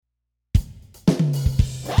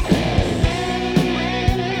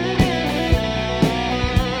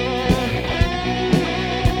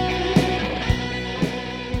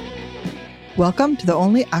Welcome to the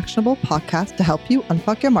only actionable podcast to help you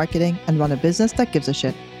unfuck your marketing and run a business that gives a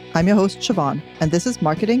shit. I'm your host, Siobhan, and this is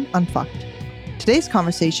Marketing Unfucked. Today's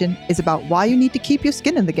conversation is about why you need to keep your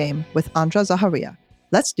skin in the game with Andra Zaharia.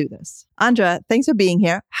 Let's do this. Andra, thanks for being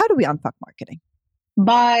here. How do we unfuck marketing?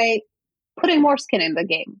 By putting more skin in the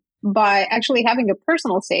game, by actually having a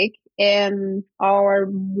personal stake in our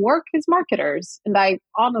work as marketers. And I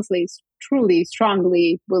honestly, truly,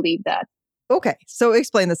 strongly believe that. Okay, so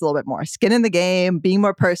explain this a little bit more. Skin in the game, being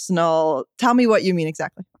more personal. Tell me what you mean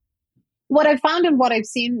exactly. What I've found and what I've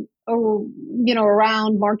seen,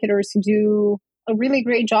 around marketers who do a really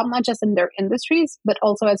great job, not just in their industries, but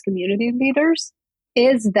also as community leaders,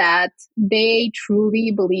 is that they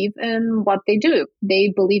truly believe in what they do.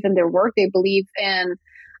 They believe in their work. They believe in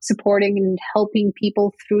supporting and helping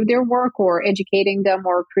people through their work, or educating them,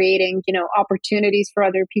 or creating, opportunities for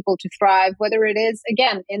other people to thrive, whether it is,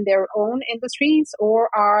 again, in their own industries or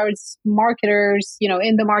as marketers,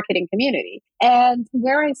 in the marketing community. And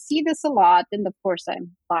where I see this a lot, and of course I'm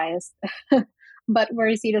biased, but where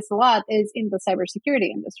I see this a lot is in the cybersecurity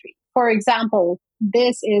industry. For example,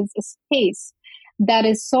 this is a space that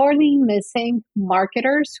is sorely missing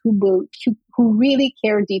marketers who really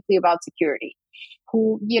care deeply about security,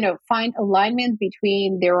 who, find alignment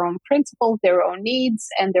between their own principles, their own needs,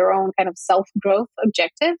 and their own kind of self-growth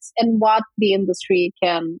objectives, and what the industry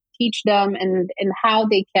can teach them, and how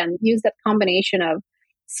they can use that combination of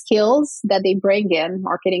skills that they bring in,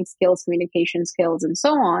 marketing skills, communication skills, and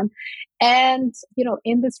so on, and,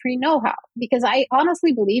 industry know-how. Because I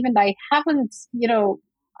honestly believe, and I haven't,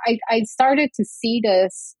 I started to see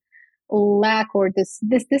this lack, or this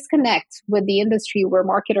disconnect with the industry, where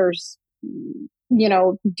marketers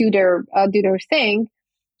do their thing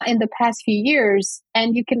in the past few years.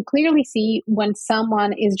 And you can clearly see when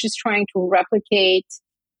someone is just trying to replicate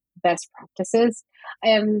best practices,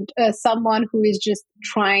 and someone who is just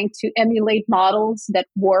trying to emulate models that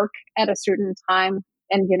work at a certain time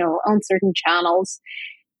and, on certain channels.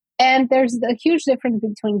 And there's a huge difference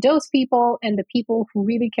between those people and the people who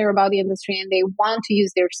really care about the industry, and they want to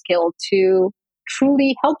use their skill to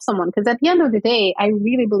truly help someone. Because at the end of the day, I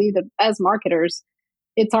really believe that as marketers,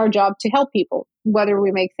 it's our job to help people, whether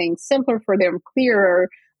we make things simpler for them, clearer,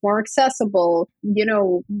 more accessible,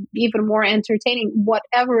 even more entertaining,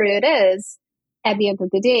 whatever it is. At the end of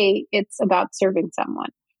the day, it's about serving someone.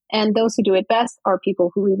 And those who do it best are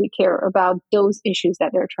people who really care about those issues that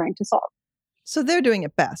they're trying to solve. So they're doing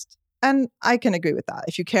it best. And I can agree with that.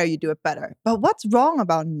 If you care, you do it better. But what's wrong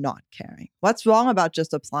about not caring? What's wrong about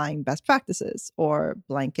just applying best practices or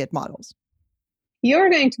blanket models? You're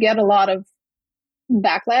going to get a lot of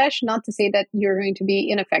backlash, not to say that you're going to be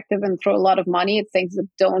ineffective and throw a lot of money at things that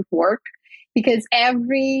don't work, because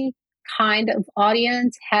every kind of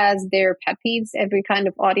audience has their pet peeves. Every kind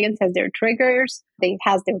of audience has their triggers. They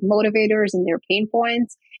has their motivators and their pain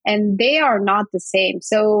points, and they are not the same.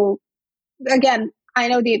 So again, I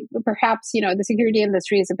know perhaps the security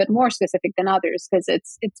industry is a bit more specific than others, because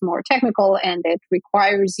it's more technical, and it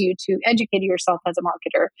requires you to educate yourself as a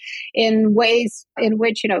marketer in ways in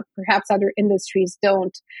which perhaps other industries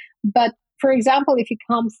don't. But for example, if you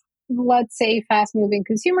come, let's say, fast moving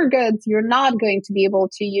consumer goods, you're not going to be able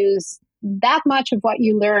to use that much of what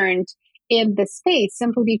you learned in the space,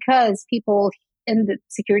 simply because people in the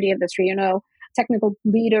security industry, technical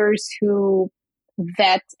leaders who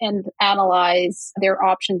vet and analyze their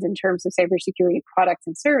options in terms of cybersecurity products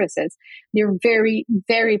and services, they're very,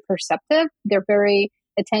 very perceptive. They're very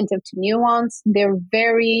attentive to nuance. They're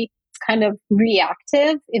very kind of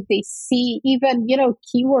reactive if they see even,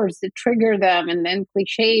 keywords that trigger them, and then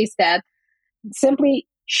cliches that simply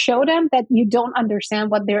show them that you don't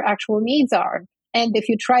understand what their actual needs are. And if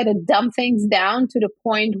you try to dumb things down to the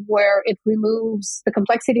point where it removes the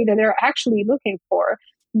complexity that they're actually looking for,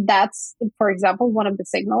 that's, for example, one of the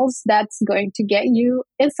signals that's going to get you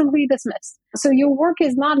instantly dismissed. So your work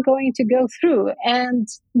is not going to go through. And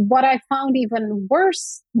what I found even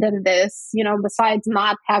worse than this, besides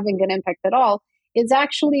not having an impact at all, is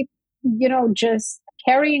actually, just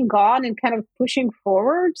carrying on and kind of pushing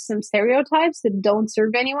forward some stereotypes that don't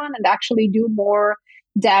serve anyone and actually do more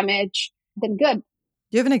damage than good. Do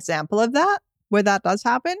you have an example of that, where that does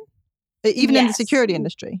happen? Even in the security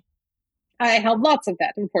industry? I have lots of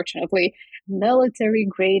that, unfortunately. Military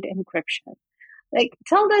grade encryption.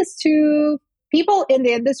 Tell this to people in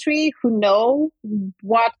the industry who know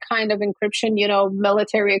what kind of encryption,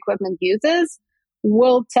 military equipment uses,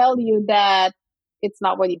 will tell you that it's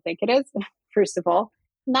not what you think it is, first of all.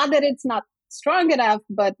 Not that it's not strong enough,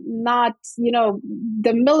 but not,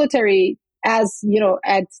 the military, as,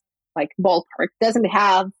 at like ballpark, doesn't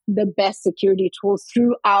have the best security tools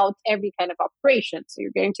throughout every kind of operation. So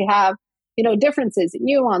you're going to have, differences and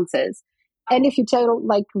nuances. And if you tell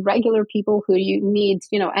like regular people who you need,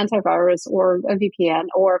 antivirus or a VPN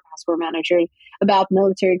or a password manager about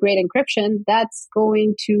military grade encryption, that's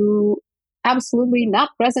going to absolutely not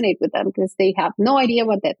resonate with them because they have no idea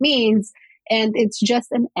what that means. And it's just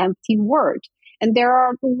an empty word. And there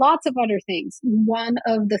are lots of other things. One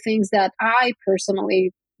of the things that I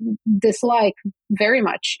personally dislike very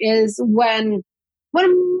much is when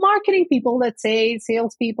marketing people, let's say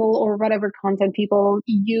salespeople or whatever content people,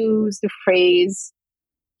 use the phrase,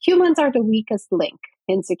 humans are the weakest link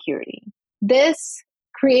in security. This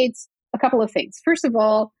creates a couple of things. First of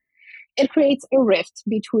all, it creates a rift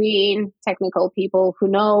between technical people who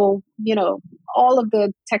know, all of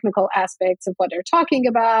the technical aspects of what they're talking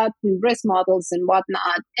about, risk models and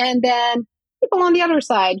whatnot. And then people on the other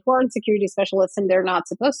side who aren't security specialists and they're not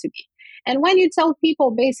supposed to be. And when you tell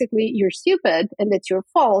people basically you're stupid and it's your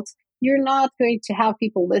fault, you're not going to have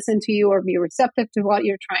people listen to you or be receptive to what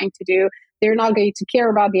you're trying to do. They're not going to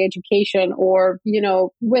care about the education or,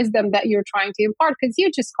 wisdom that you're trying to impart because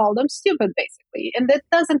you just call them stupid, basically. And that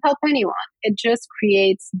doesn't help anyone. It just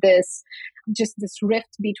creates this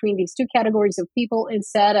rift between these two categories of people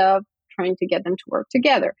instead of trying to get them to work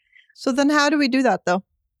together. So then how do we do that though?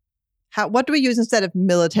 What do we use instead of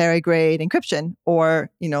military grade encryption or,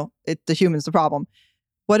 the human's the problem?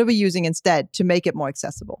 What are we using instead to make it more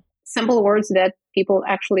accessible? Simple words that people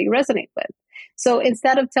actually resonate with. So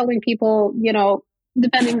instead of telling people,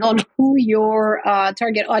 depending on who your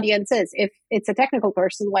target audience is, if it's a technical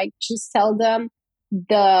person, like just tell them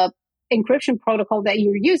the encryption protocol that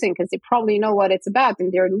you're using because they probably know what it's about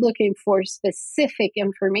and they're looking for specific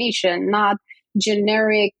information, not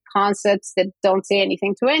generic concepts that don't say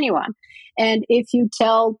anything to anyone. And if you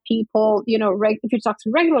tell people, if you talk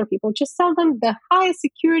to regular people, just tell them the highest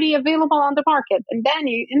security available on the market. And then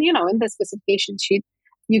in the specification sheet,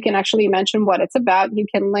 you can actually mention what it's about. You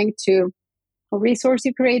can link to a resource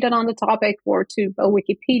you created on the topic or to a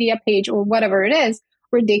Wikipedia page or whatever it is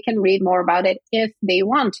where they can read more about it if they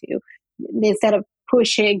want to, instead of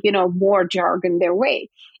pushing, more jargon their way.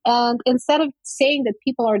 And instead of saying that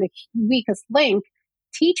people are the weakest link,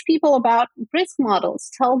 teach people about risk models.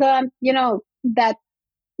 Tell them, that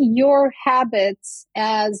your habits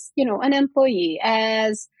as, an employee,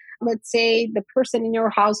 as, let's say, the person in your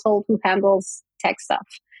household who handles tech stuff.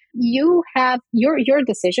 You have your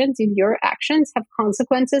decisions and your actions have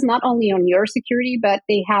consequences, not only on your security, but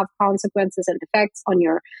they have consequences and effects on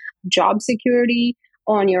your job security,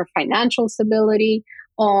 on your financial stability,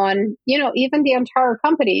 on, even the entire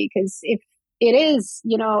company. Because if it is,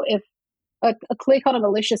 if a click on a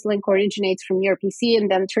malicious link originates from your PC and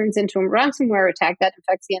then turns into a ransomware attack that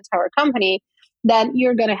affects the entire company, then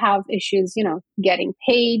you're going to have issues, getting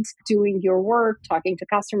paid, doing your work, talking to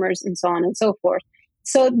customers, and so on and so forth.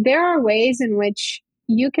 So there are ways in which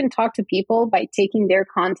you can talk to people by taking their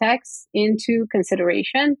context into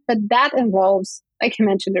consideration, but that involves, like I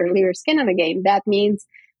mentioned earlier, skin in the game. That means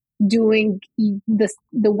doing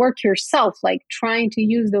the work yourself, like trying to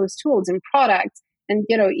use those tools and products and,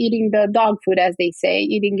 eating the dog food, as they say,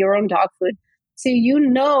 eating your own dog food. So you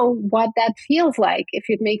know what that feels like. If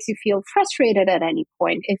it makes you feel frustrated at any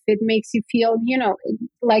point, if it makes you feel,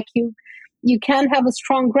 like you can't have a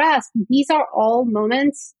strong grasp. These are all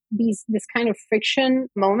moments, this kind of friction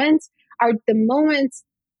moments are the moments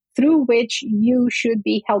through which you should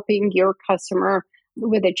be helping your customer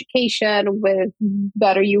with education, with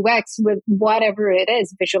better UX, with whatever it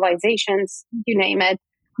is, visualizations, you name it.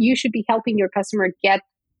 You should be helping your customer get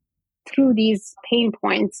through these pain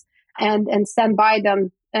points and stand by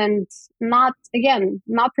them and not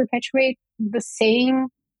perpetuate the same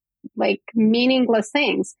like meaningless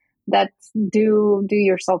things that do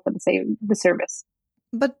yourself the service.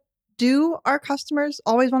 But do our customers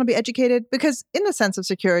always want to be educated? Because in the sense of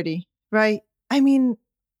security, right? I mean,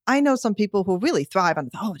 I know some people who really thrive on,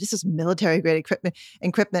 this is military grade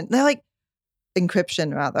encryption. They're like,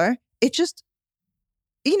 encryption rather. It just,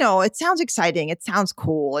 it sounds exciting. It sounds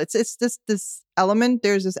cool. It's this element.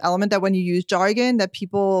 There's this element that when you use jargon that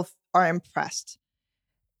people are impressed.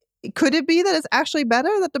 Could it be that it's actually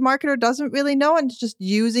better that the marketer doesn't really know and is just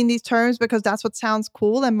using these terms because that's what sounds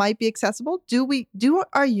cool and might be accessible? Do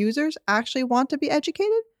our users actually want to be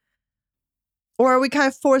educated? Or are we kind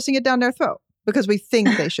of forcing it down their throat because we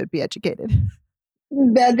think they should be educated?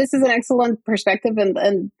 This is an excellent perspective.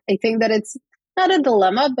 And I think that it's not a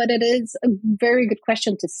dilemma, but it is a very good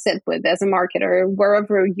question to sit with as a marketer,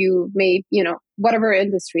 wherever you may, whatever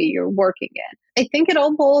industry you're working in. I think it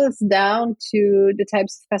all boils down to the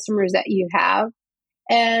types of customers that you have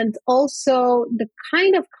and also the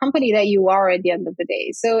kind of company that you are at the end of the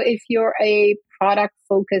day. So if you're a product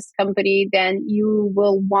focused company, then you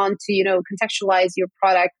will want to, contextualize your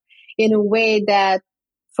product in a way that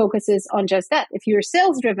focuses on just that. If you're a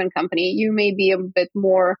sales driven company, you may be a bit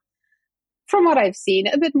more, from what I've seen,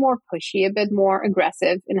 a bit more pushy, a bit more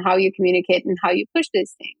aggressive in how you communicate and how you push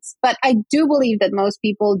these things. But I do believe that most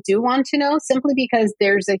people do want to know, simply because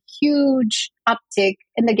there's a huge uptick.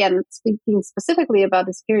 And again, speaking specifically about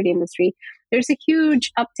the security industry, there's a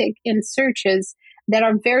huge uptick in searches that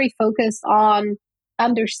are very focused on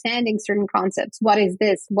understanding certain concepts. What is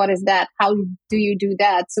this? What is that? How do you do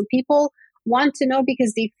that? So people want to know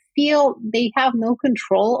because they feel they have no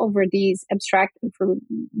control over these abstract,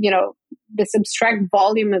 this abstract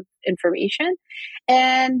volume of information.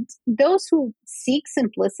 And those who seek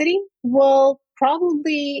simplicity will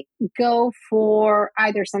probably go for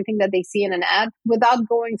either something that they see in an ad without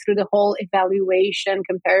going through the whole evaluation,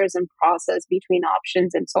 comparison process between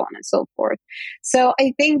options and so on and so forth. So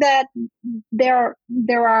I think that there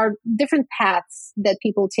are different paths that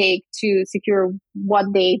people take to secure what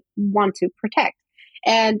they want to protect.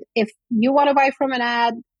 And if you want to buy from an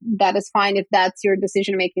ad, that is fine if that's your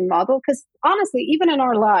decision-making model. Because honestly, even in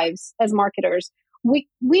our lives as marketers, we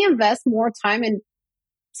invest more time in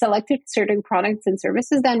selecting certain products and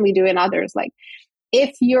services than we do in others. Like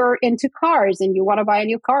if you're into cars and you want to buy a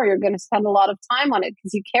new car, you're going to spend a lot of time on it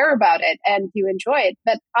because you care about it and you enjoy it.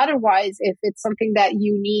 But otherwise, if it's something that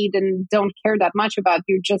you need and don't care that much about,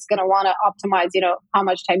 you're just going to want to optimize, how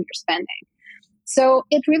much time you're spending. So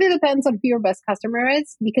it really depends on who your best customer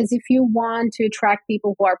is, because if you want to attract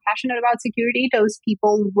people who are passionate about security, those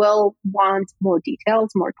people will want more details,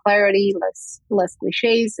 more clarity, less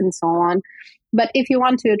cliches, and so on. But if you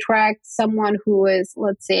want to attract someone who is,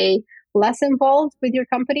 let's say, less involved with your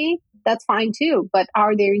company, that's fine too. But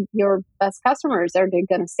are they your best customers? Are they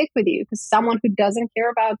going to stick with you? Because someone who doesn't care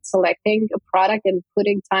about selecting a product and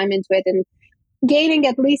putting time into it and gaining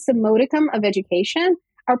at least a modicum of education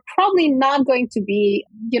are probably not going to be,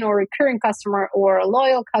 a recurring customer or a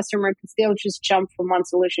loyal customer, because they'll just jump from one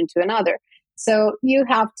solution to another. So you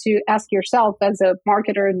have to ask yourself as a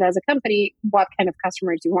marketer and as a company, what kind of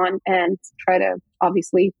customers you want, and try to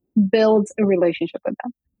obviously build a relationship with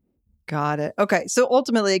them. Got it. Okay. So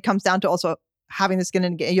ultimately it comes down to also having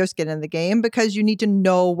your skin in the game, because you need to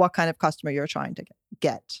know what kind of customer you're trying to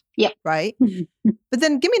get. Yep. Right. But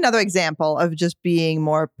then give me another example of just being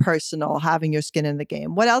more personal, having your skin in the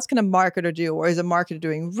game. What else can a marketer do, or is a marketer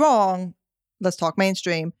doing wrong? Let's talk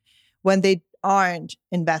mainstream, when they aren't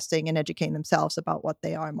investing in educating themselves about what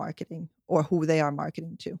they are marketing or who they are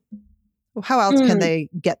marketing to. How else can they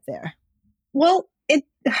get there? Well,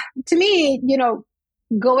 to me,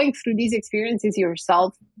 going through these experiences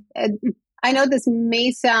yourself, I know this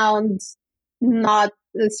may sound not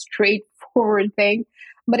a straightforward thing,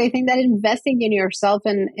 but I think that investing in yourself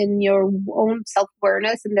and in your own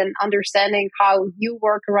self-awareness, and then understanding how you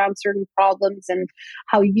work around certain problems and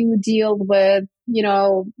how you deal with,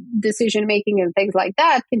 decision-making and things like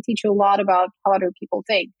that, can teach you a lot about how other people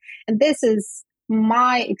think. And this is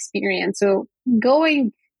my experience. So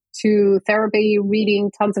going to therapy,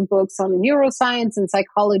 reading tons of books on neuroscience and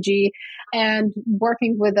psychology, and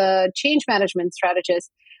working with a change management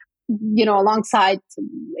strategist, alongside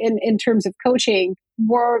in terms of coaching,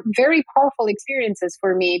 were very powerful experiences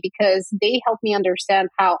for me, because they helped me understand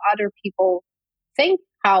how other people think,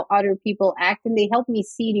 how other people act, and they help me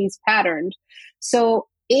see these patterns. So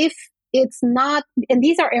if it's not, and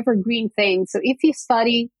these are evergreen things. So if you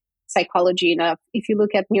study psychology enough, if you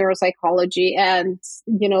look at neuropsychology and,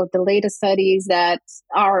 the latest studies that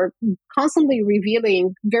are constantly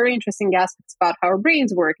revealing very interesting aspects about how our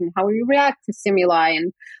brains work and how we react to stimuli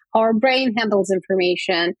and how our brain handles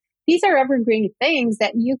information, these are evergreen things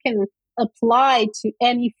that you can apply to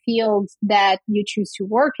any field that you choose to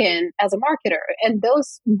work in as a marketer. And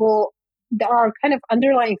there are kind of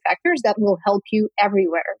underlying factors that will help you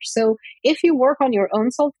everywhere. So if you work on your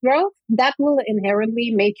own self-growth, that will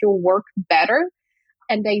inherently make your work better.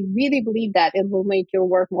 And I really believe that it will make your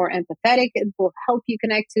work more empathetic. It will help you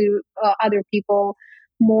connect to other people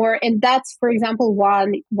more. And that's, for example, why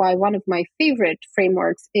one of my favorite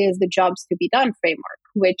frameworks is the Jobs to be Done framework,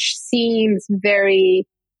 which seems very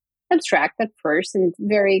abstract at first and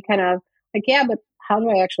very kind of like, yeah, but how do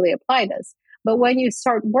I actually apply this? But when you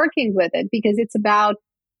start working with it, because it's about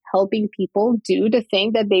helping people do the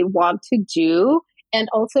thing that they want to do, and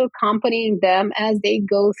also accompanying them as they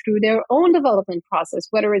go through their own development process,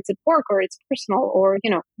 whether it's at work or it's personal or,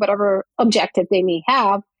 whatever objective they may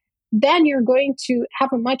have, then you're going to have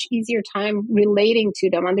a much easier time relating to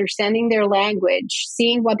them, understanding their language,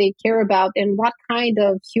 seeing what they care about and what kind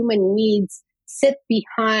of human needs sit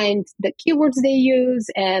behind the keywords they use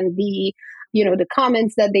and the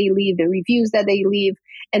comments that they leave, the reviews that they leave.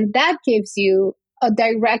 And that gives you a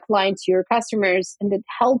direct line to your customers, and it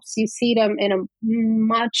helps you see them in a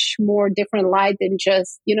much more different light than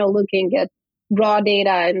just, looking at raw data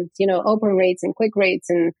and, open rates and click rates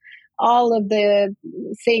and all of the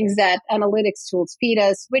things that analytics tools feed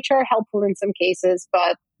us, which are helpful in some cases,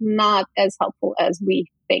 but not as helpful as we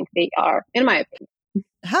think they are, in my opinion.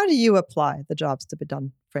 How do you apply the jobs to be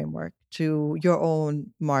done framework to your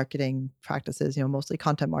own marketing practices, mostly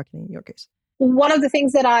content marketing in your case? One of the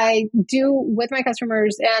things that I do with my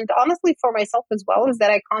customers, and honestly for myself as well, is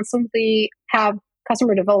that I constantly have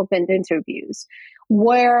customer development interviews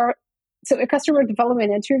so a customer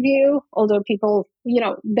development interview, although people,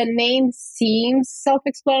 the name seems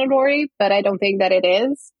self-explanatory, but I don't think that it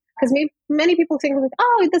is. Because many people think like,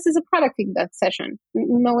 oh, this is a product feedback session.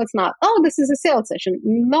 No, it's not. Oh, this is a sales session.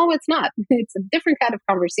 No, it's not. It's a different kind of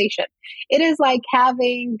conversation. It is like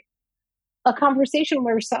having a conversation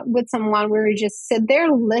with someone where you just sit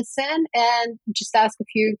there, listen, and just ask a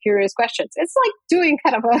few curious questions. It's like doing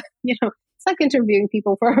kind of it's like interviewing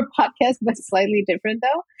people for a podcast, but slightly different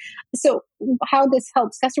though. So how this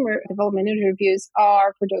helps customer development interviews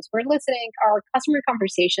are, for those who are listening, are customer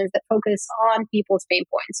conversations that focus on people's pain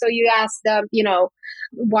points. So you ask them,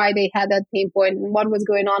 why they had that pain point and what was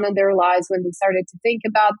going on in their lives when they started to think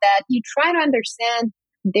about that. You try to understand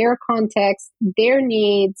their context, their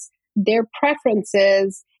needs, their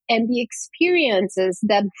preferences, and the experiences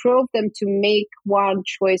that drove them to make one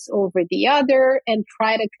choice over the other, and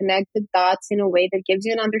try to connect the dots in a way that gives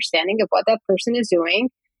you an understanding of what that person is doing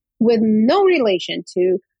with no relation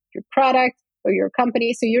to your product or your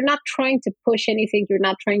company. So you're not trying to push anything. You're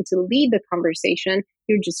not trying to lead the conversation.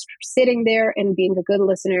 You're just sitting there and being a good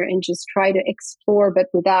listener and just try to explore, but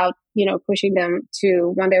without, pushing them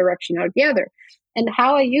to one direction or the other. And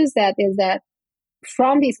how I use that is that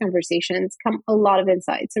from these conversations come a lot of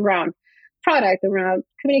insights around product, around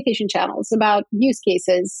communication channels, about use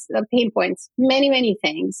cases, pain points, many, many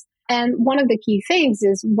things. And one of the key things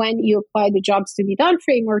is when you apply the jobs to be done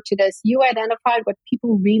framework to this, you identify what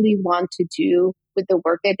people really want to do with the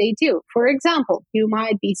work that they do. For example, you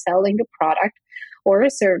might be selling a product or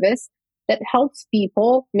a service that helps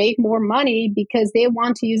people make more money because they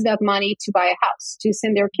want to use that money to buy a house, to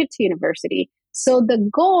send their kid to university. So the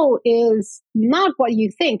goal is not what you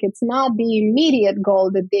think. It's not the immediate goal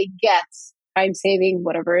that they get, time saving,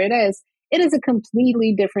 whatever it is. It is a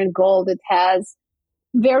completely different goal that has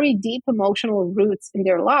very deep emotional roots in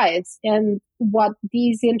their lives. And what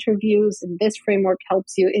these interviews and this framework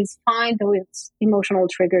helps you is find those emotional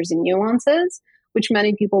triggers and nuances, which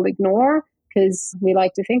many people ignore because we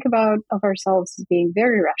like to think of ourselves as being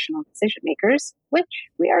very rational decision makers, which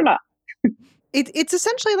we are not. It's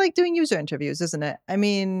essentially like doing user interviews, isn't it? I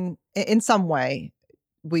mean, in some way,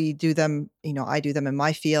 we do them, I do them in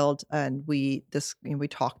my field, and we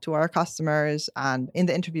talk to our customers, and in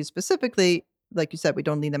the interview specifically, like you said, we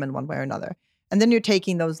don't lead them in one way or another. And then you're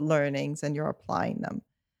taking those learnings and you're applying them.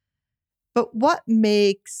 But what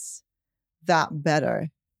makes that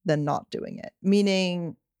better than not doing it?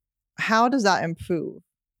 Meaning, how does that improve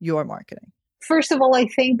your marketing? First of all, I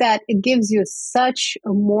think that it gives you such a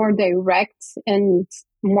more direct and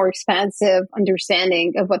more expansive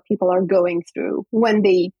understanding of what people are going through when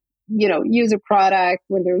they, use a product,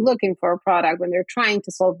 when they're looking for a product, when they're trying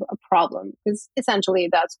to solve a problem. Because essentially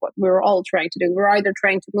that's what we're all trying to do. We're either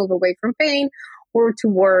trying to move away from pain or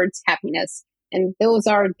towards happiness. And those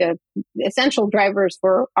are the essential drivers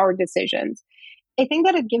for our decisions. I think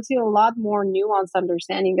that it gives you a lot more nuanced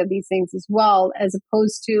understanding of these things as well, as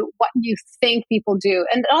opposed to what you think people do.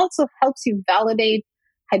 And it also helps you validate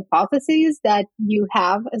hypotheses that you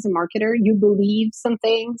have as a marketer. You believe some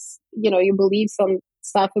things, you believe some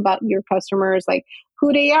stuff about your customers, like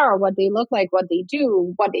who they are, what they look like, what they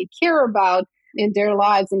do, what they care about in their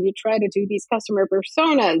lives. And you try to do these customer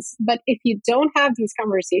personas. But if you don't have these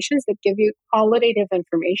conversations that give you qualitative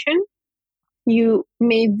information, you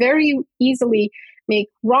may very easily make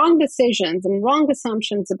wrong decisions and wrong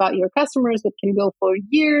assumptions about your customers that can go for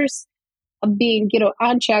years of being,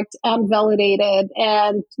 unchecked, unvalidated.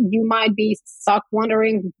 And you might be stuck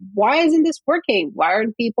wondering, why isn't this working? Why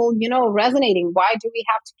aren't people, resonating? Why do we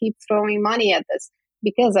have to keep throwing money at this?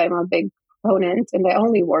 Because I'm a big proponent and I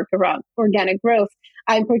only work around organic growth.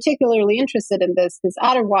 I'm particularly interested in this because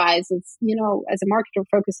otherwise it's, as a marketer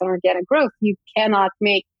focused on organic growth, you cannot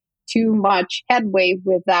make too much headway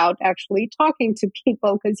without actually talking to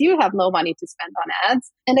people because you have no money to spend on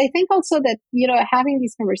ads. And I think also that, having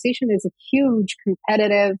these conversations is a huge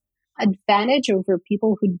competitive advantage over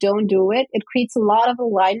people who don't do it. It creates a lot of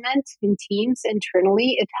alignment in teams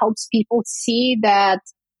internally. It helps people see that,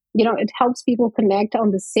 it helps people connect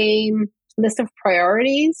on the same list of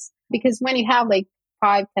priorities, because when you have like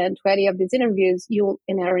 5, 10, 20 of these interviews, you'll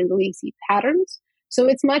inherently see patterns. So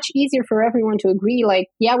it's much easier for everyone to agree, like,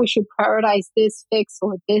 yeah, we should prioritize this fix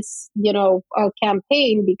or this,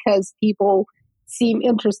 campaign because people seem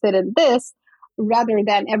interested in this, rather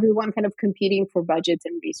than everyone kind of competing for budgets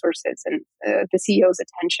and resources and the CEO's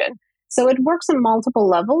attention. So it works on multiple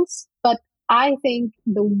levels, but I think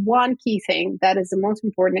the one key thing that is the most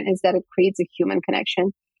important is that it creates a human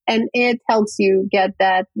connection. And it helps you get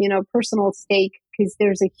that, personal stake, because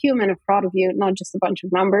there's a human in front of you, not just a bunch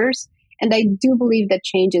of numbers. And I do believe that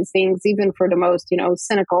changes things, even for the most,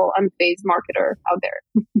 cynical, unfazed marketer out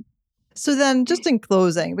there. So then just in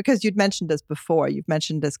closing, because you'd mentioned this before, you've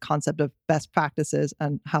mentioned this concept of best practices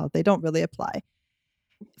and how they don't really apply.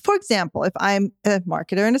 For example, if I'm a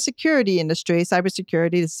marketer in a security industry,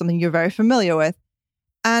 cybersecurity is something you're very familiar with,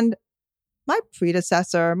 and my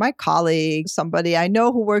predecessor, my colleague, somebody I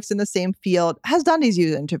know who works in the same field has done these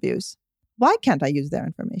user interviews. Why can't I use their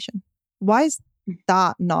information? Why is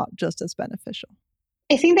that not just as beneficial?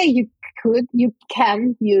 I think that you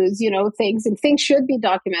can use, things, and things should be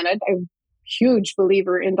documented. I'm a huge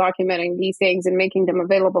believer in documenting these things and making them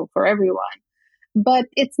available for everyone. But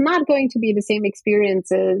it's not going to be the same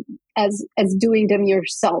experience as doing them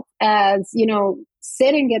yourself, as,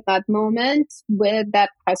 sitting at that moment with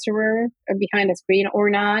that customer behind a screen or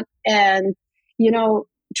not, and,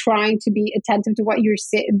 trying to be attentive to what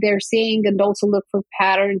they're saying, and also look for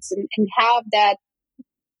patterns and have that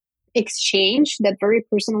exchange, that very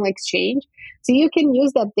personal exchange. So you can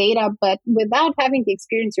use that data, but without having the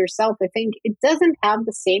experience yourself, I think it doesn't have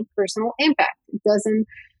the same personal impact. It doesn't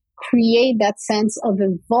create that sense of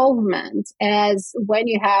involvement as when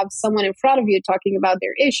you have someone in front of you talking about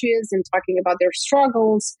their issues and talking about their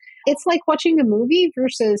struggles. It's like watching a movie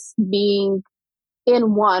versus being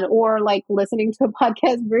in one, or like listening to a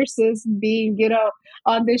podcast versus being,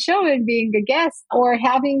 on the show and being a guest, or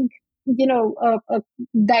having, a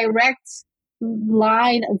direct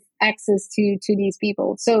line of access to these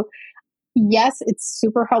people. So yes, it's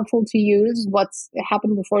super helpful to use what's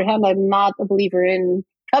happened beforehand. I'm not a believer in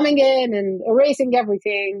coming in and erasing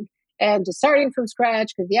everything and just starting from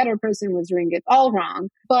scratch because the other person was doing it all wrong.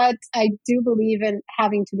 But I do believe in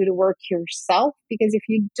having to do the work yourself, because if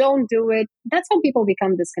you don't do it, that's how people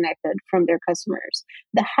become disconnected from their customers.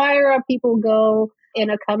 The higher up people go in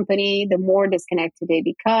a company, the more disconnected they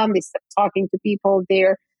become. They stop talking to people.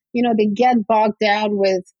 They get bogged down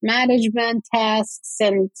with management tasks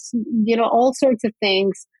and, all sorts of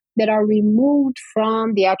things that are removed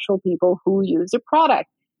from the actual people who use the product.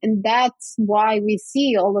 And that's why we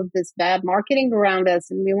see all of this bad marketing around us.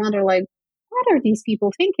 And we wonder, like, what are these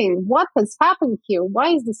people thinking? What has happened here?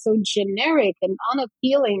 Why is this so generic and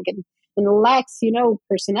unappealing and lacks,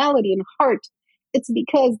 personality and heart? It's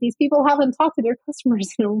because these people haven't talked to their customers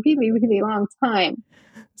in a really, really long time.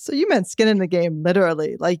 So you meant skin in the game,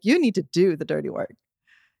 literally. Like, you need to do the dirty work.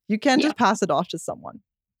 You can't just pass it off to someone.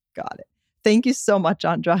 Got it. Thank you so much,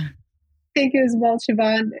 Andra. Thank you as well,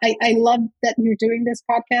 Siobhan. I love that you're doing this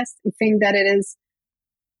podcast. I think that it is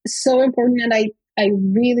so important, and I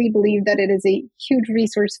really believe that it is a huge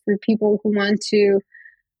resource for people who want to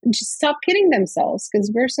just stop kidding themselves, because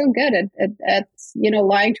we're so good at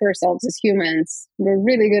lying to ourselves as humans. We're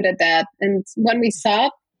really good at that. And when we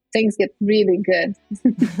stop, things get really good.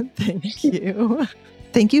 Thank you.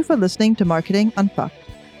 Thank you for listening to Marketing Unfucked.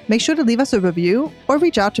 Make sure to leave us a review or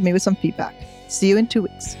reach out to me with some feedback. See you in 2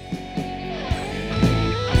 weeks.